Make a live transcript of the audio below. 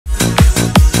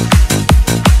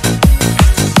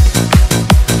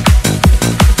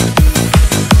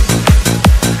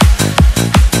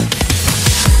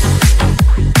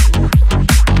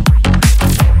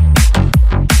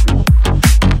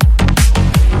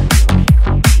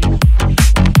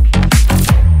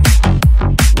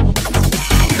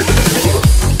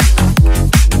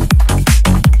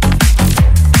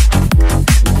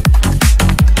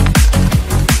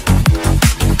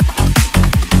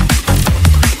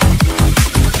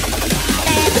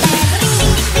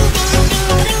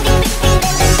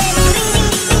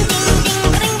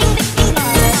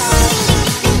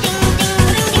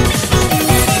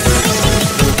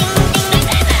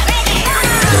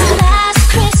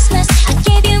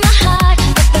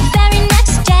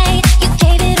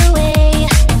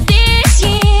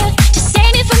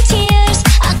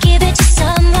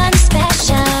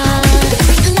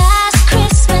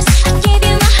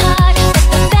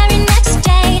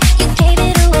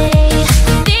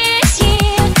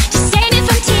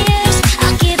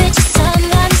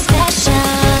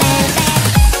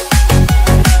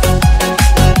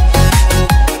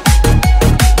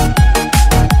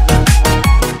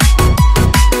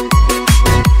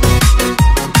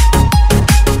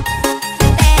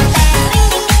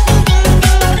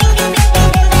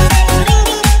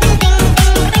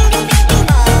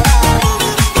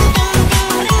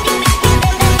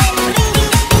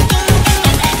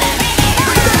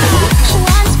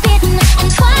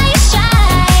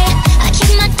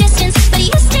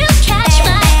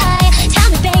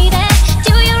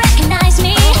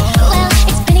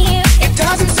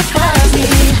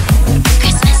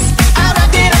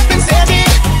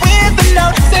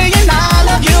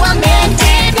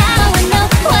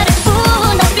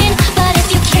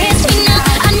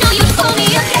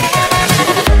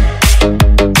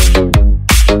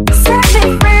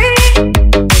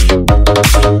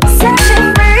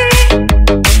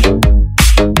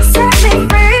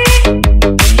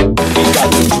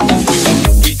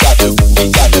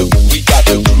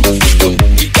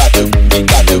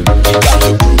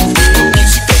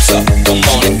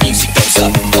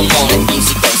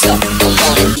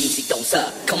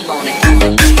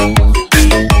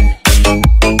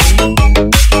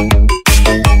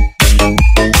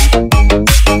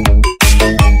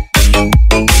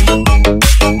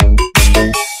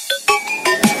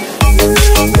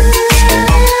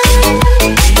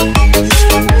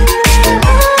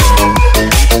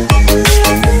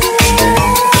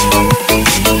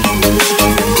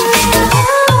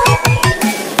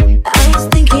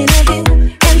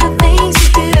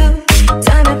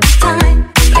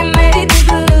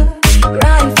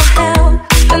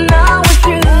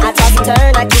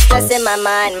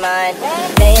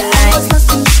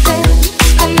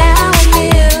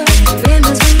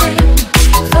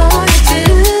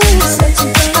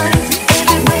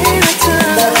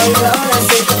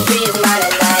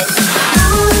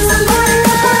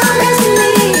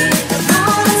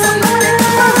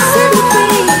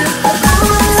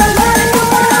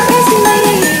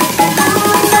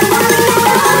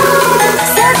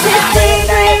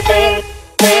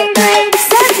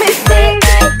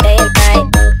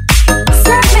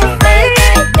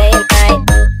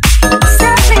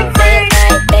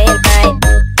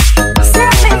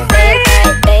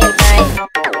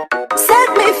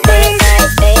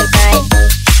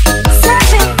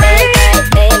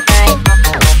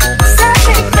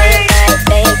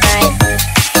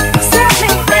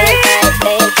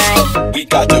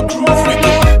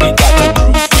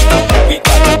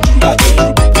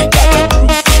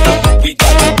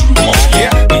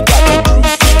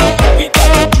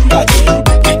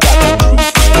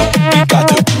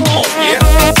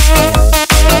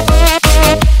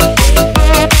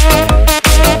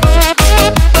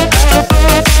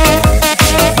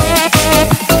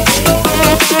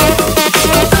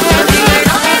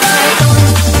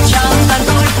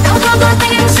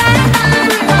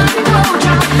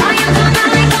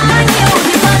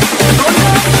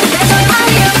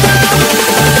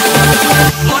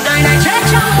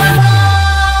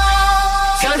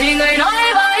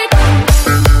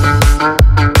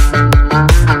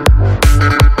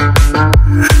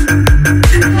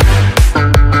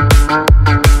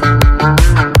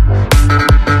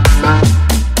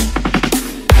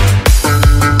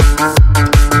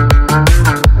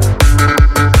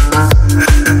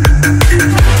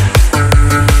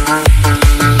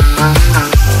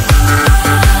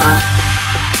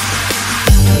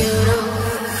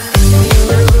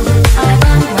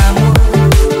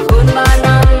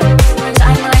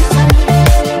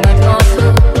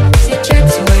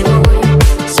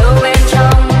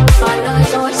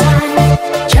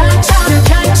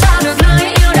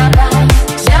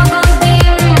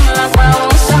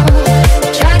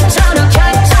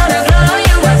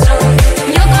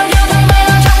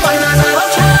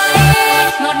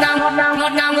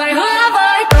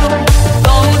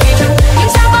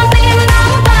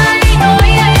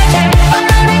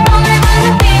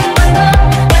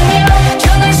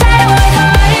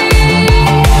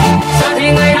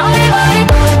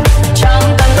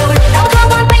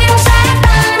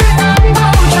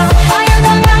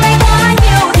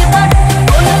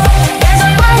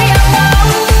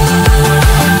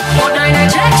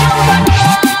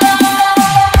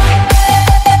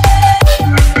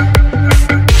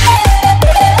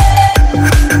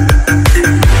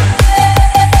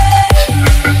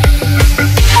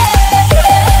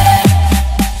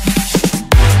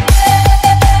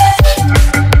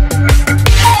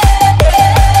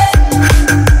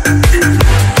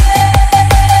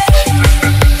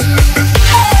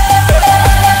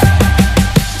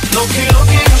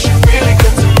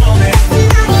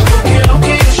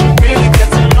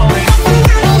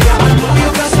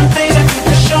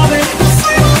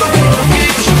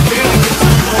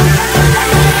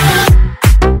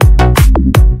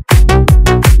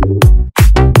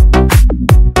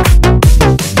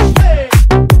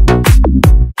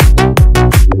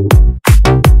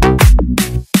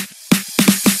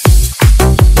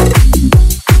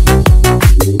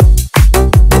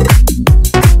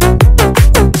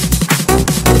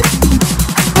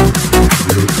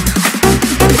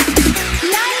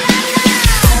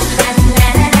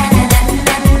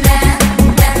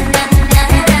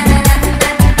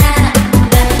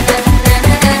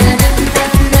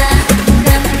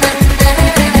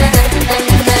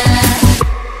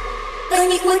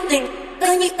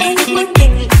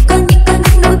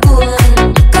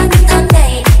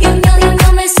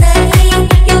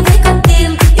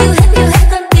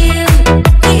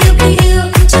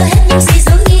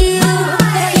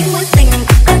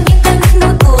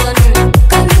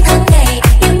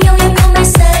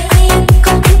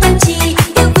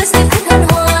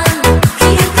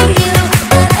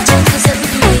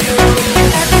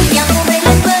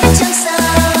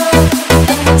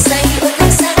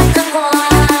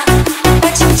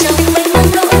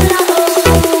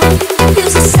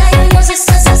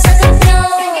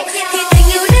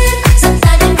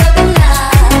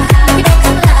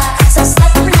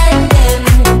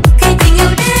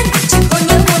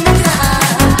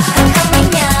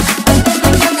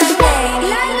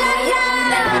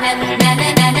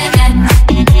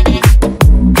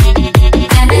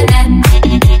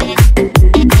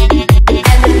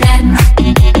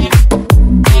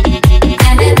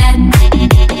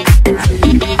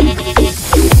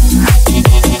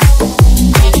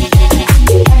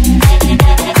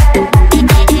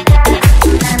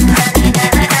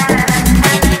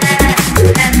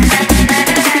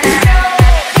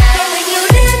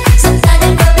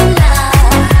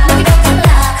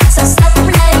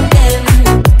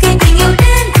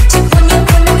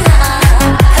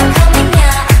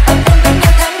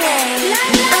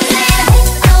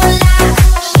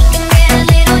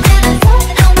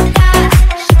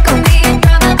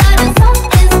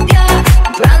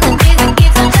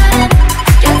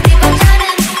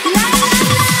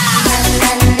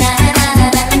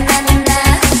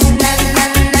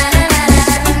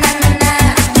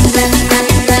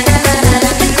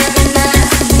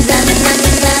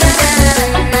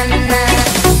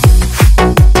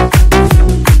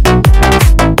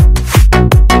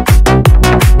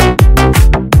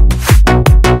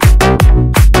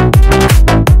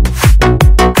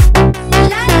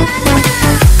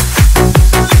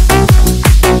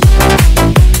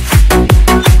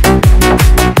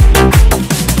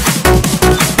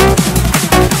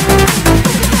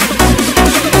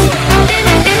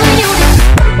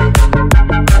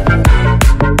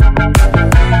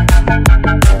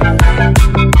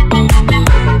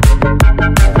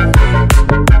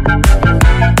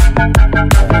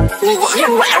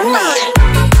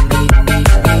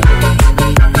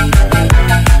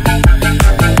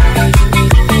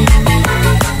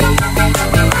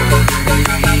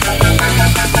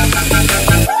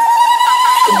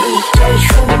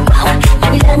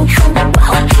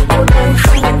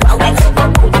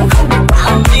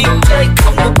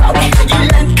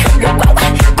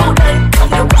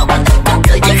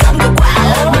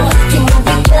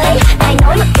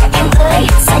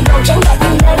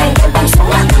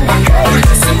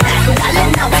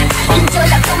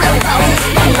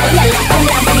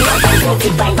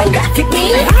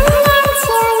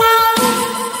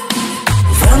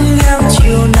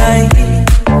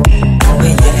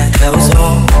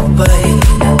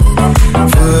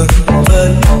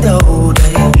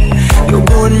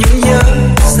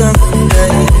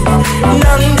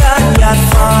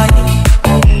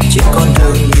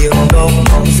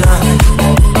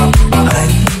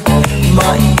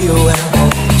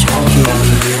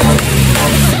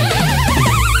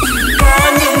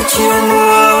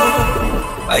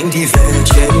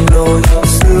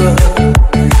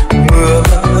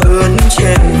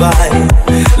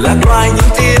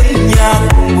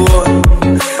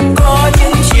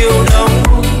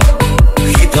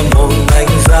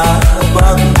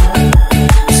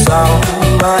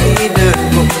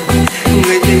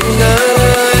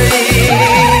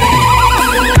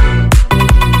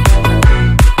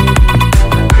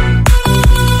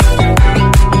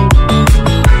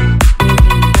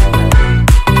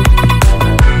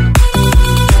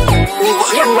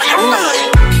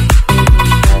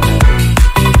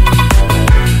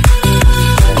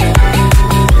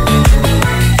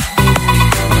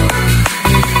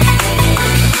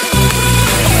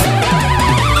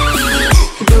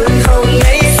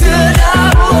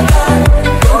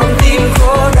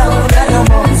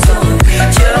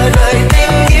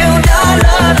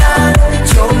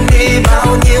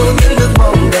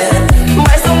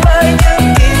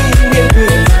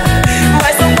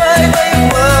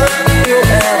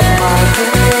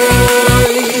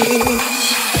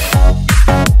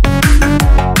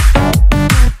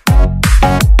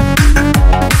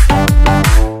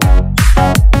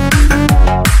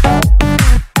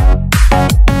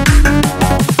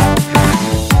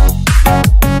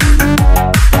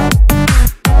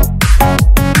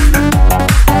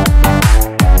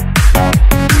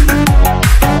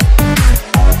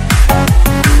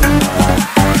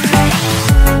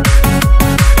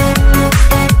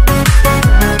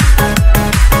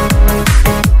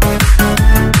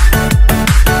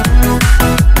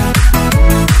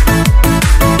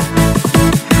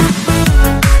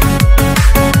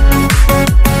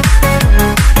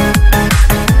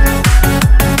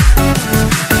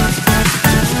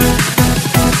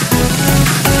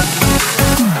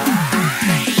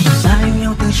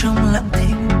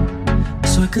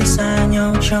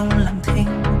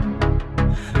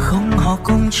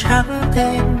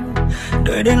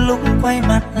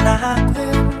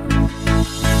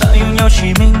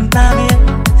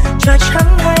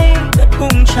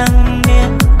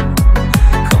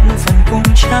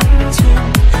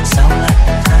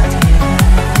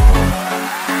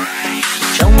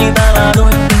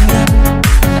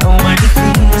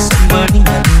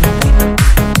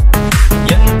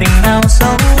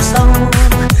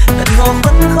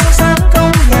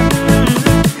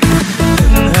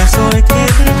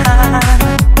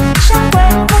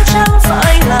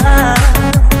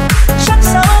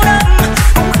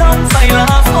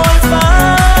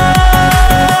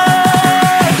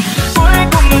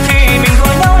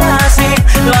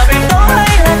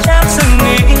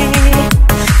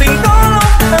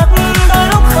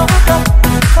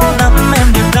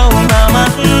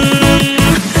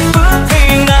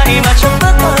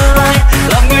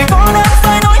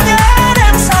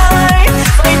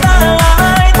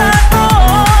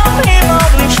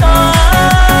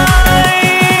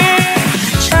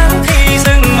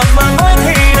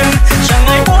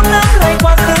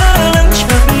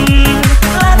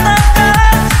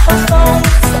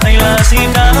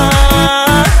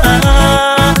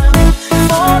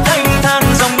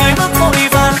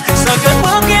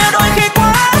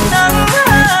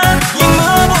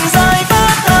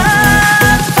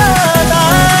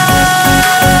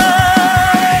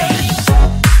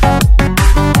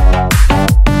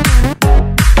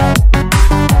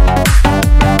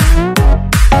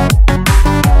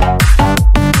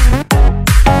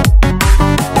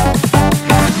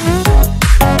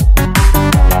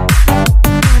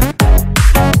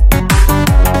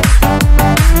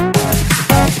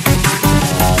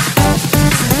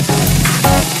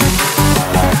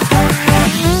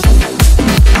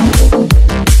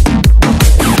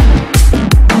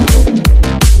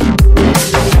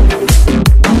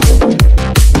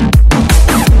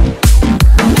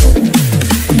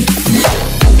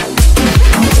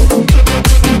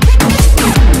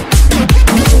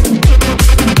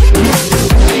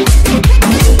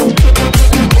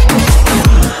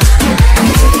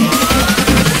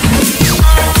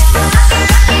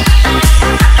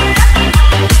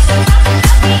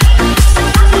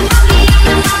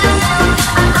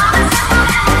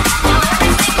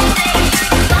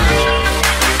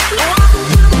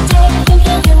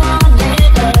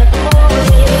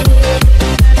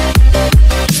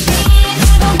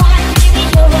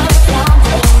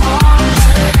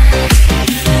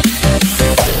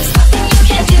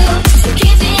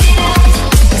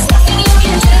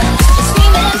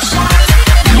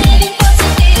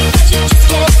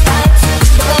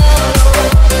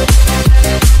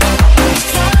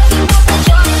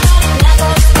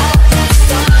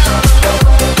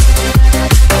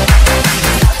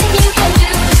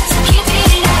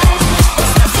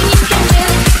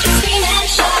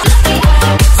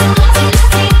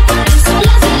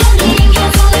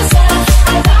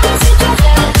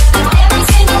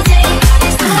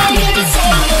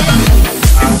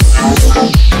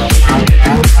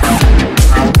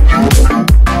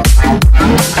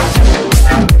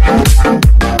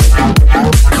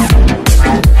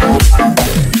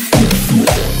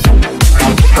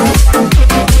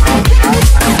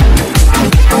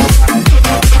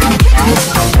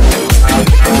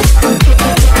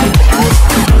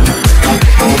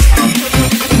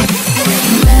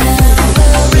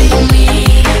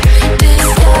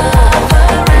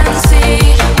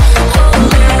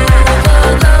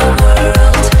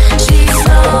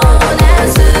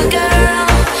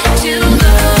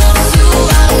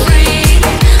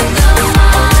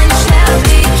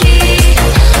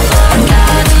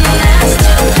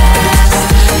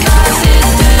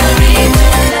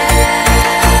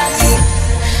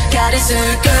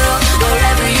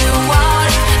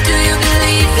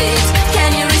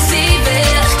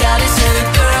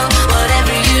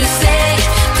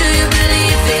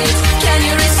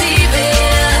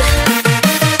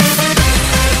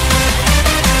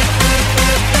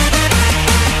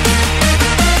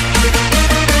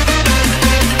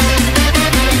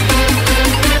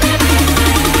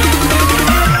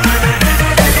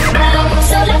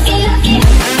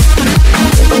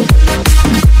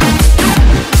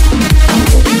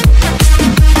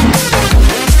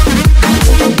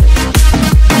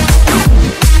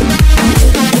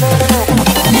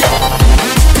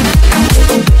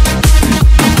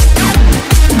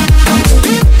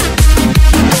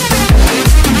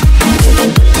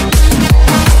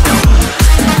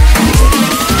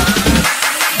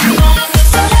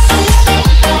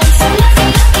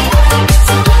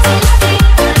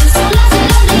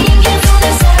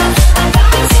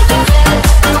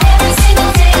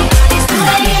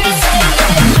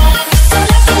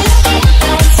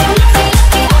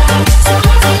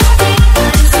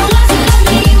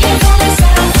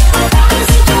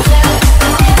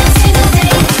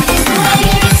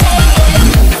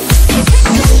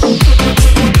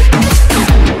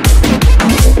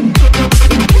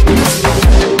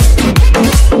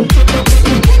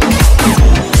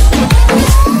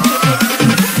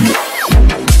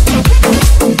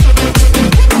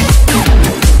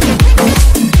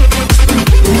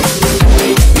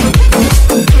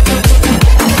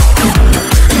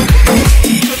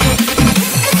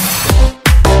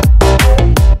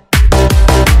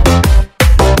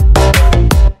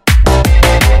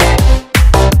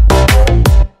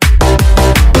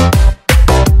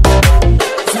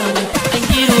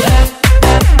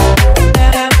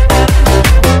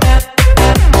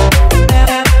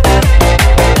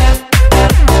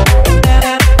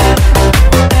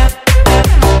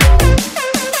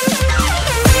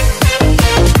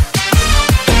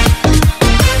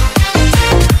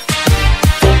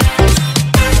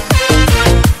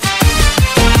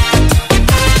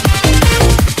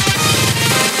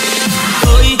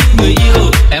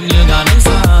Em như ngàn ánh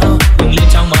sao bừng lên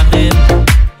trong màn đêm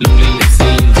lung linh lịch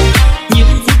xin những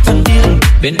phút thân tiên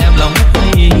bên em lòng ngất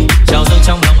ngây trao dâng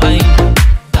trong lòng anh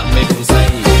đam mê cùng say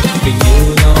tình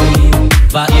yêu nhau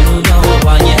và yêu nhau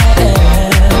qua nhé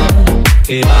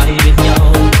kề vai bên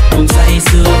nhau cùng say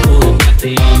sưa cùng nhạc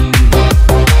tình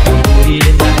cùng vui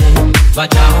lên đây và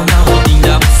trao nhau tình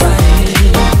đắm say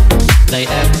này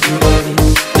em ơi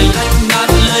tình anh ngàn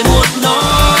lời muốn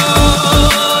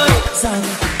nói rằng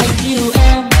anh yêu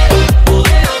em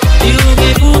yêu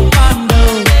ngay phút ban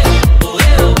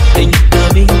đầu tình cờ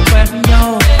mình quen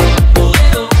nhau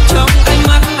trong ánh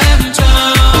mắt em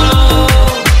trao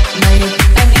này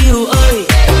em yêu ơi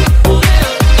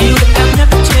yêu em nhất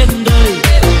trên đời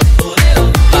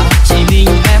và chỉ mình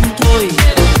em thôi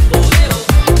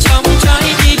trong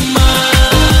trái tim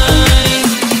anh.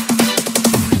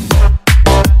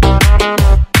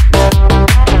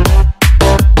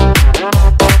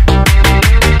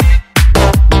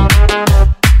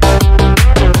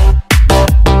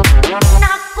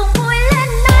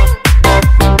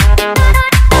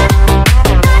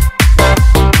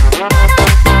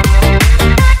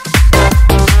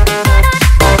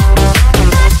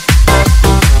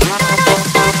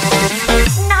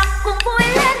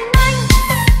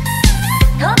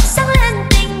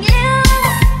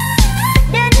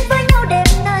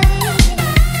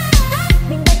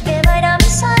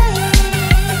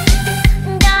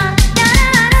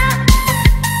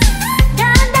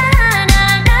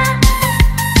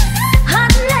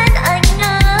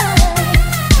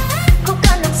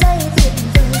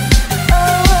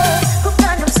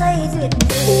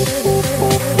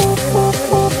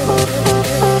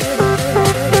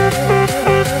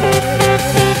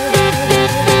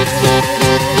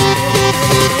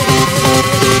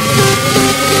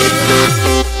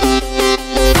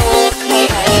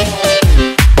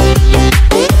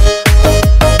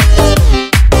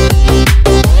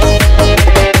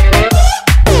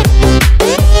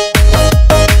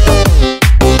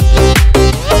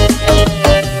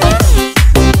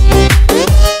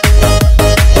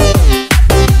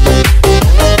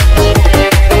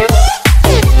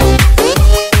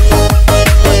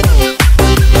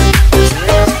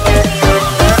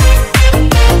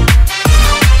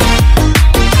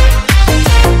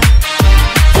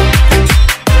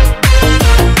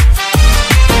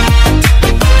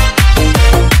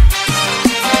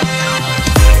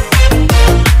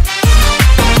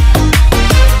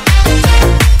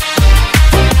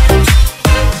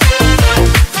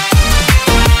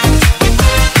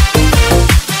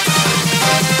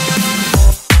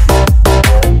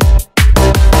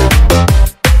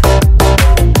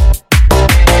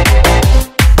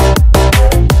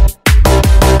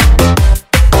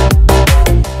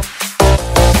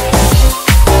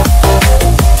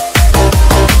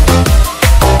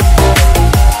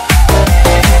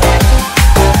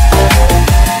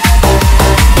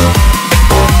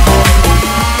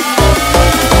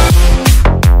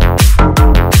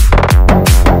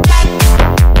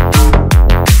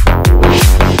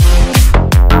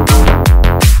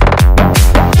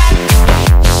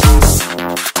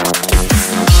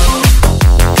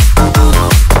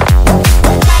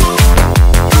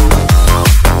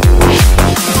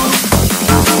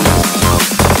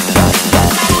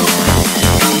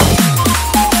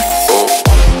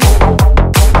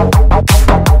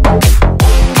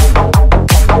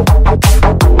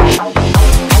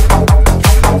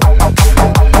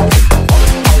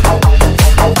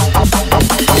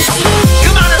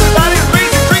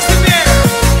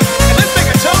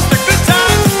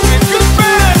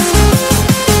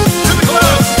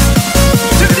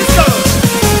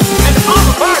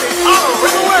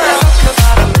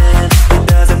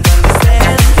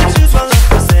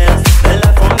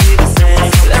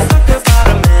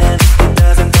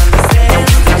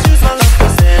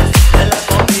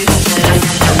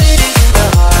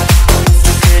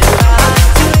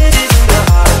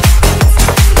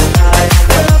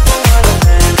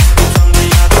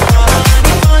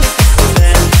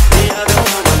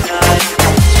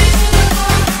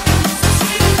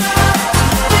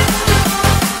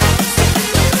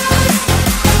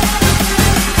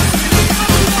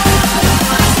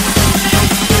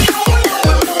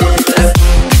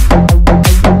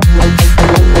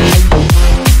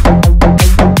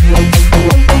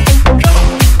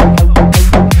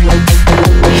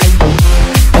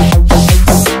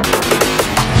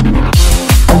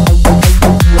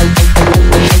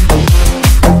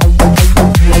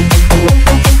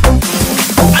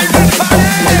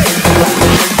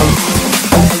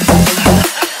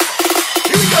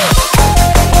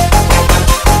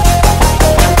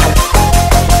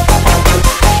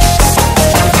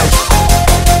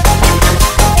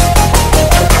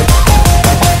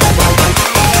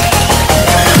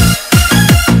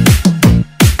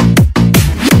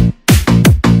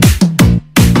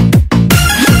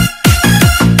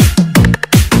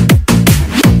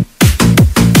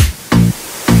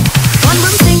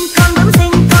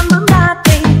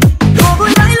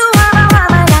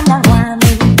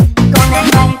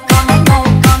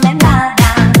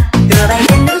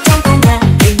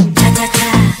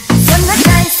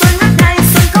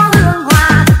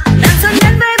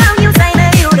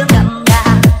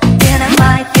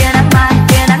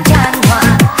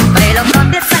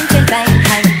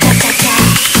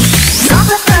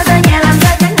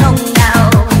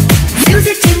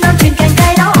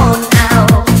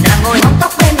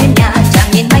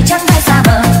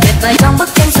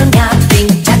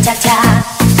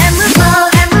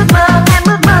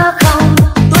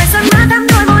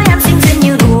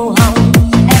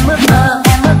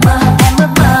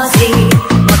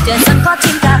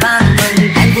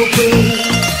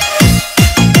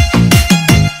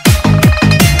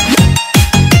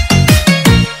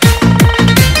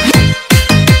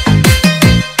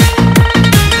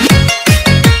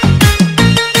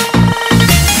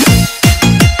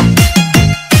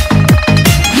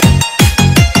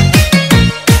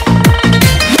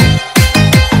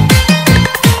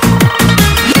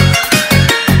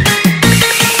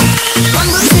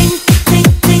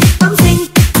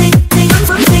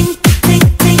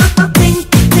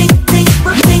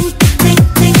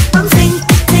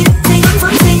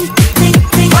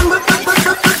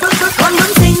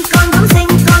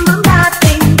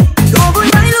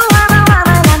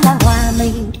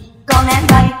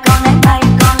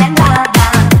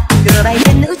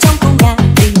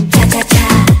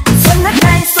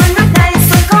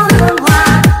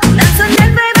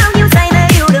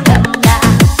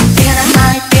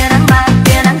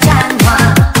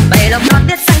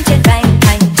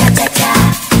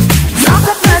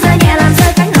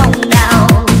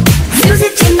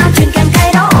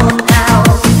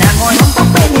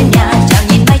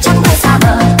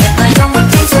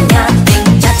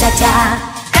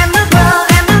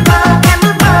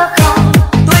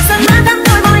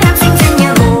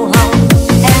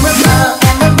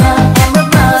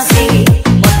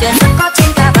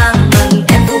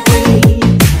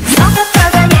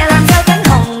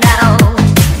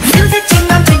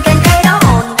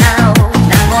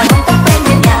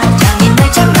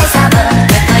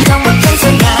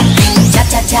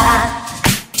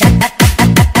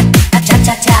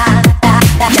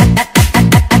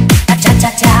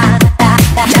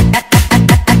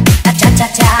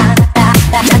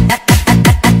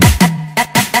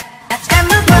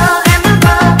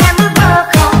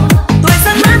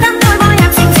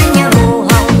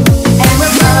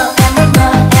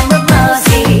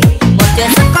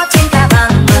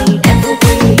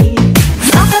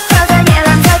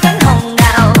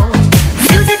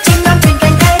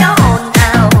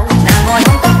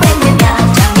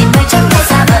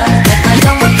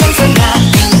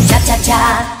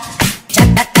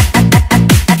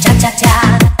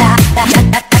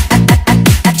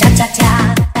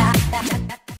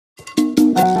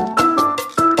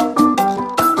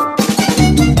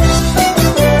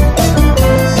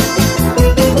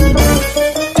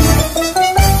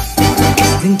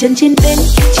 chân trên bên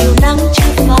kia chiều nắng chưa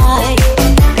phai,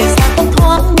 ngày xa tóc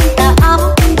thoáng nhưng tà áo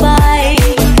tung bay,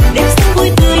 đêm sẽ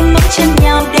vui tươi mong chân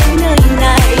nhau đến nơi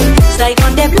này. Sài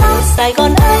Gòn đẹp lắm, Sài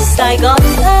Gòn ơi, Sài Gòn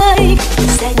ơi,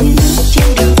 sẽ như nước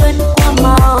trên đường vân qua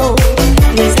màu,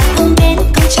 người ra không đến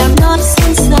câu chào nói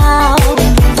xôn xao,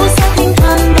 phố xa thanh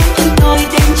thang đem chúng tôi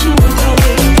đến chung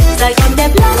vui. Sài Gòn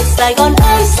đẹp lắm, Sài Gòn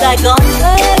ơi, Sài Gòn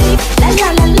ơi, la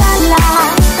la la la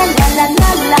la, la la la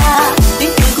la la,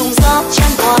 tiếng cười cùng gió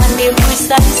chan hòa niềm vui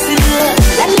say sưa.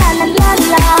 La la la la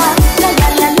la, la la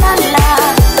la la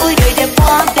la, ôi đời đẹp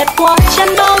quá chan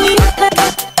bao ý.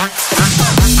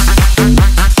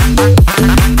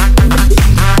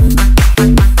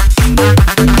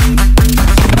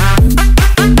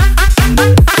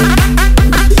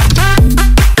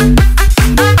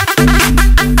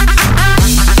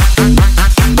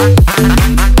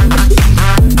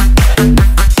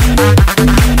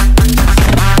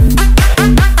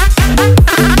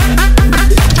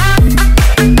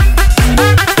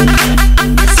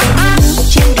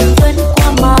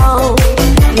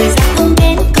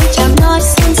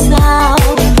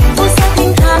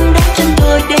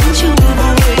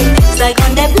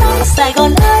 Sài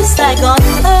Gòn ơi, Sài Gòn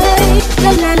ơi,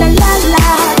 la la la la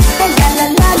la, la la la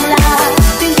la la,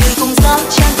 tiếng cười cùng gió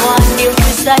chan hòa niềm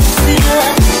vui say sưa.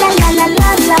 La la la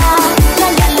la la,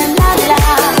 la la la la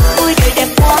la, ôi đời đẹp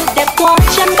quá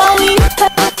chan bao ý.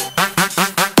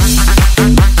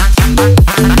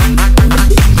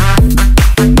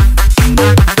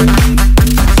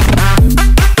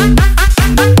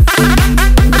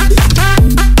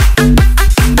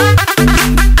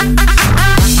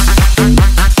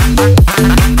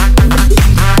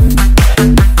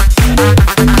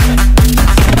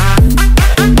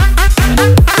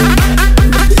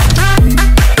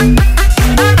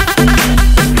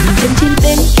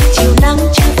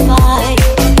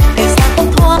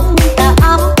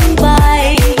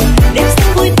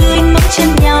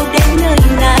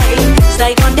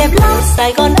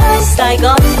 Sài Gòn ơi, Sài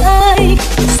Gòn ơi,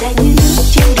 sẽ như nước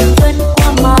trên đường vân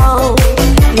qua màu,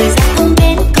 người ra không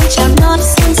đến câu chào nói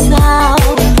xôn xao,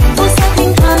 phố xa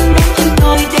thanh thang đem chúng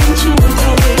tôi đến chung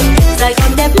vui. Sài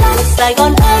Gòn đẹp lắm, Sài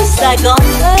Gòn ơi, Sài Gòn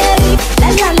ơi,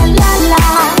 la la la la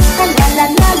la, la la la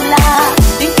la la,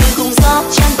 tiếng cười cùng gió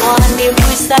chan hòa niềm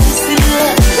vui say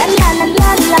sưa. La la la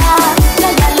la la,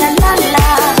 la la la la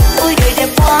la, ôi đời đẹp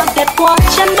quá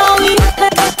chan bao ý.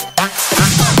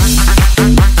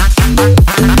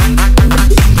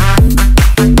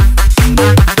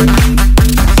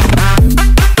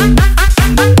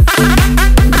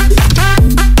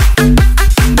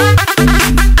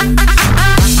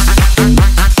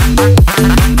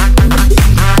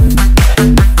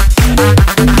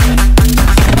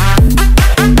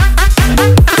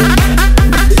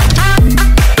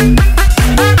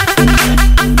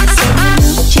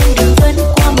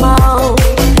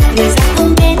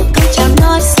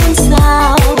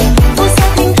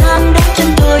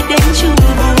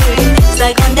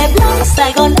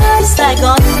 Sài Gòn ơi, Sài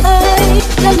Gòn ơi,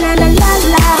 la la la la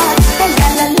la, la la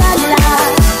la la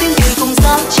la, tiếng cười cùng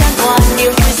gió chan hòa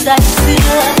niềm vui say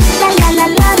sưa. La la la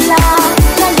la la,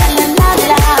 la la la la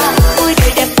la, ôi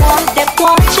đời đẹp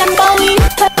quá chan bao ý.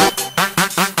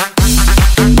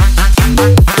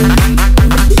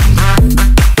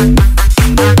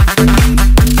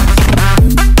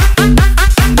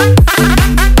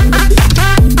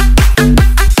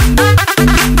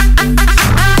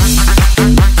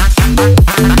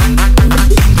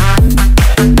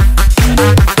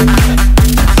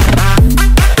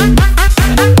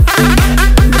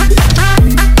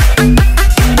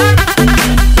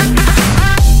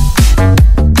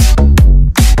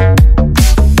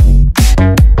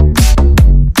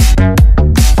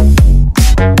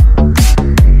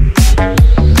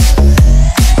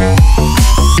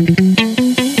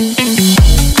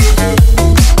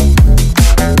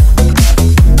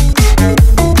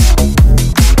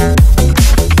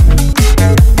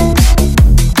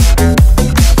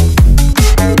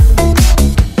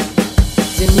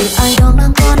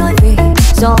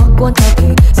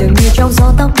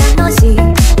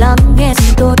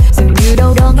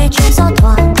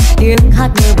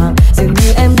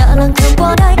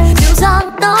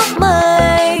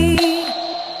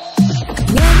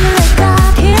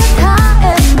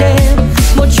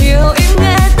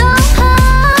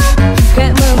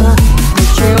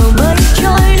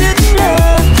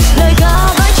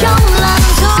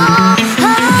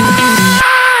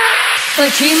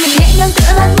 Chỉ mình nhẹ nhàng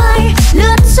tựa làn mây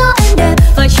lướt gió êm đềm,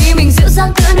 và chỉ mình dịu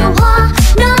dàng tựa nụ hoa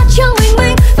nở trong bình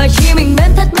minh, và chỉ mình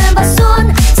mềm thật mềm và xuân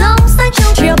dòng xanh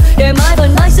trong chiều, để mai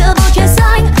vần mai giữa bầu trời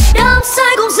xanh đắm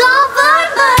say cùng gió với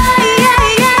mây.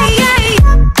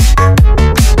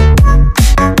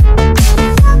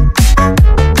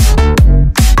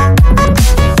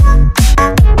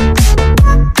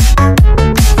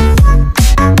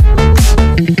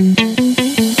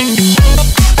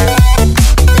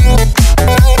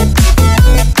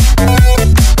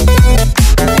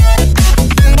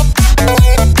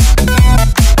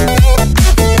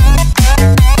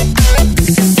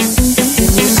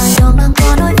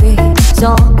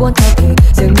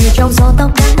 gió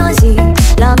tóc đang nói gì,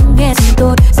 lắng nghe giùm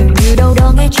tôi. Dường như đâu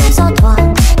đó nghe trong gió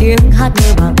thoảng tiếng hát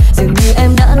mơ màng, dường như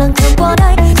em đã lang thang qua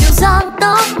đây dịu dàng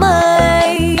tóc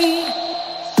mây.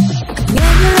 Nghe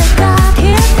như lời ca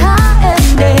thiết tha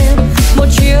êm đềm, một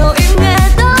chiều im nghe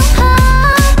tóc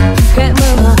hát khẽ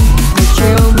mơ màng, một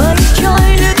chiều mây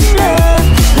trôi lướt lên,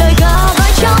 lời ca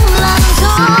vãi trong làn gió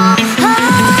hát.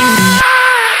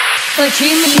 Và chỉ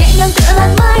mình nhẹ nhàng tựa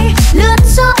làn mây lướt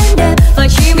gió êm đềm, và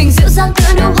chỉ mình dịu dàng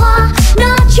tựa nụ hoa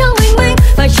nát trong bình minh,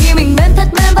 và chỉ mình mềm thật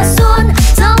mềm và xuân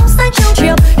dòng xanh trong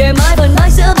chiều, để mãi vần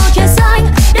mãi giữa bầu trời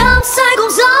xanh đắm say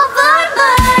cùng gió với mây.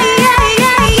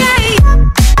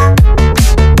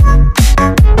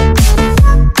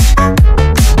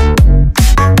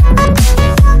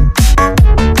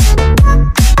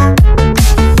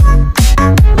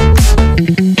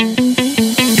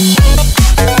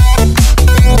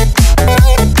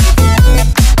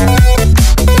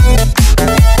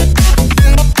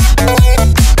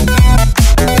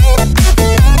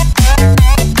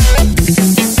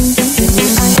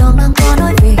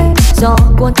 Gió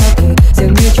cuốn theo thề,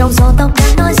 dường như trong gió tóc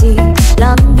đang nói gì,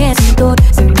 lắng nghe giùm tôi.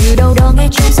 Dường như đâu đó nghe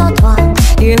trong gió thoảng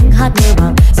tiếng hát mơ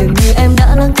màng, dường như em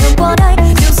đã lang thang qua đây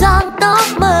dịu dàng tóc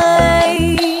mây.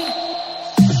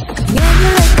 Nghe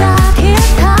như lời ca thiết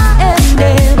tha êm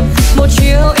đềm, một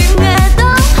chiều im nghe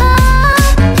tóc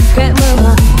hát khẽ mơ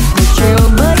màng, một chiều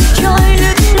mây trôi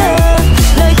lướt lên,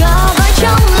 lời ca vãi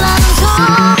trong làn gió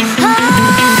hát.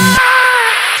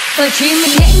 Và chỉ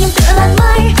mình nhẹ nhàng tựa làn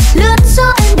mây lướt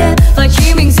gió êm đềm, và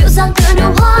chỉ mình dịu dàng tựa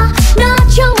nụ hoa